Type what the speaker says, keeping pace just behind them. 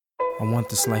I want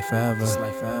this life forever.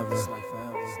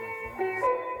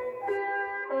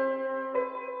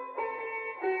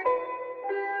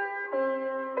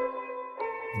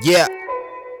 Yeah.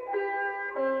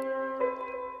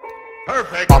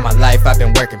 Perfect. All my life I've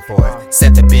been working for it.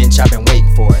 Set the bench, I've been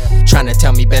waiting for it. Tryna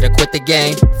tell me better quit the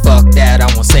game? Fuck that, I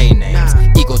won't say names.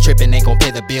 Ego tripping ain't gon' pay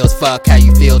the bills. Fuck how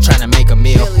you feel tryna make a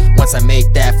meal. Once I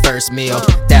make that first meal,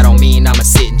 that don't mean I'ma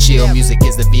sit and chill. Music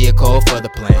is the vehicle for the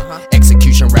plan.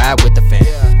 Execution ride with the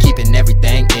fan. Keeping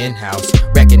everything in-house.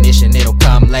 Recognition, it'll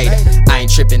come later. I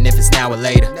ain't tripping if it's now or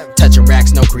later. Touching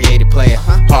racks, no creative player.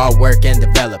 Hard work and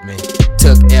development.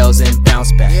 Took L's and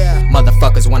bounced back.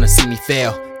 Motherfuckers wanna see me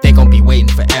fail. They gon' be waiting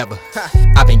forever.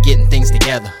 I've been getting things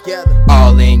together.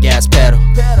 All in, gas pedal.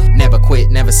 Never quit,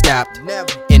 never stopped.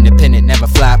 Independent, never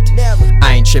flopped.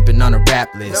 I ain't tripping on a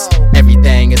rap list.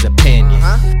 Everything is opinion.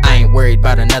 I ain't worried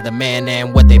about another man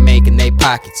and what they make in they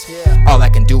pockets. All I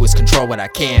can do is control what I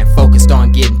can. Focused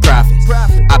on getting profits.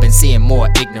 I've been seeing more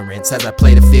ignorance as I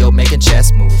play the field, making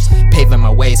chess moves. Paving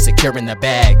my way, securing the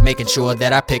bag, making sure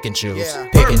that I pick and choose.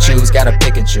 Pick and choose, gotta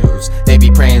pick and choose. They be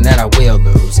praying that I will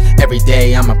lose. Every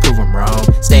day I'ma prove them wrong.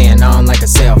 Staying on like a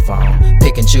cell phone.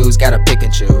 Pick and choose, gotta pick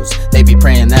and choose. They be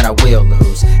praying that I will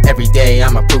lose. Every day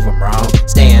I'ma prove them wrong.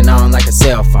 Staying on like a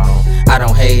cell phone. I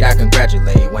don't hate, I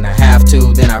congratulate. When I have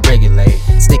to, then I regulate.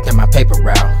 Stick to my paper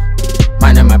route.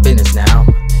 Minding my business now.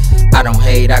 I don't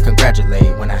hate, I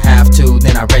congratulate. When I have to,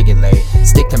 then I regulate.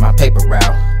 Stick to my paper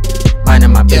route.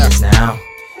 Minding my business now.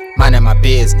 Minding my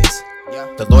business.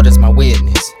 The Lord is my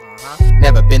witness.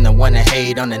 Never been the one to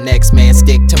hate on the next man.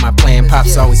 Stick to my plan.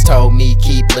 Pops always told me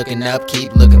keep looking up,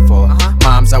 keep looking for.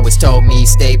 Mom's always told me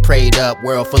stay prayed up.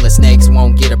 World full of snakes,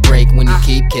 won't get a break when you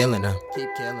keep killing them.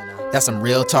 That's some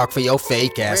real talk for your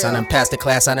fake ass. I done passed the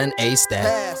class, I done aced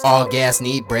that. All gas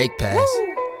need brake pass.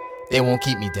 They won't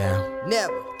keep me down.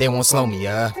 They won't slow me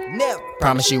up.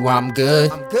 Promise you I'm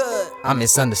good. I'm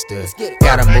misunderstood.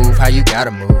 Gotta move how you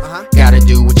gotta move. Gotta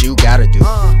do what you gotta do.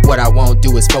 What I won't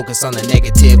do is focus on the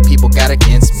negative people got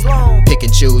against me. Pick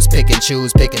and choose, pick and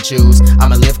choose, pick and choose.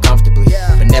 I'ma live comfortably,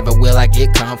 but never will I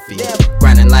get comfy.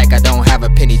 Grinding like I don't have a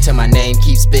penny to my name.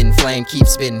 Keep spitting flame, keep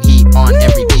spitting heat on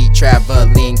every beat.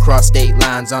 Traveling cross state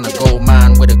lines on a gold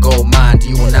mine with a gold mind.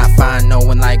 You will not find no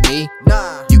one like me.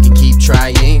 You can keep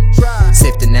trying,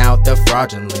 sifting out the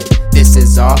fraudulent. This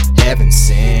is all heaven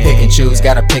sent. Pick and choose,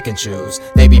 gotta pick and choose.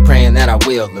 They be praying that I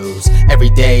will lose. Every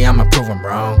day I'ma prove them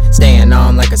wrong. Staying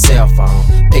on like a cell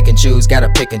phone. Pick and choose, gotta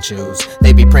pick and choose.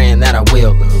 They be praying that I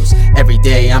will lose. Every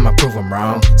day I'ma prove them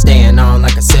wrong. Staying on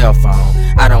like a cell phone.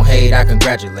 I don't hate, I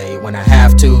congratulate. When I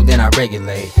have to, then I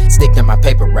regulate. Stick to my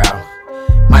paper route.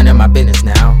 Minding my business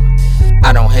now.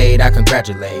 I don't hate, I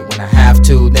congratulate. When I have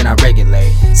to, then I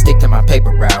regulate. Stick to my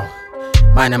paper route.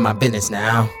 Minding my business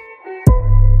now.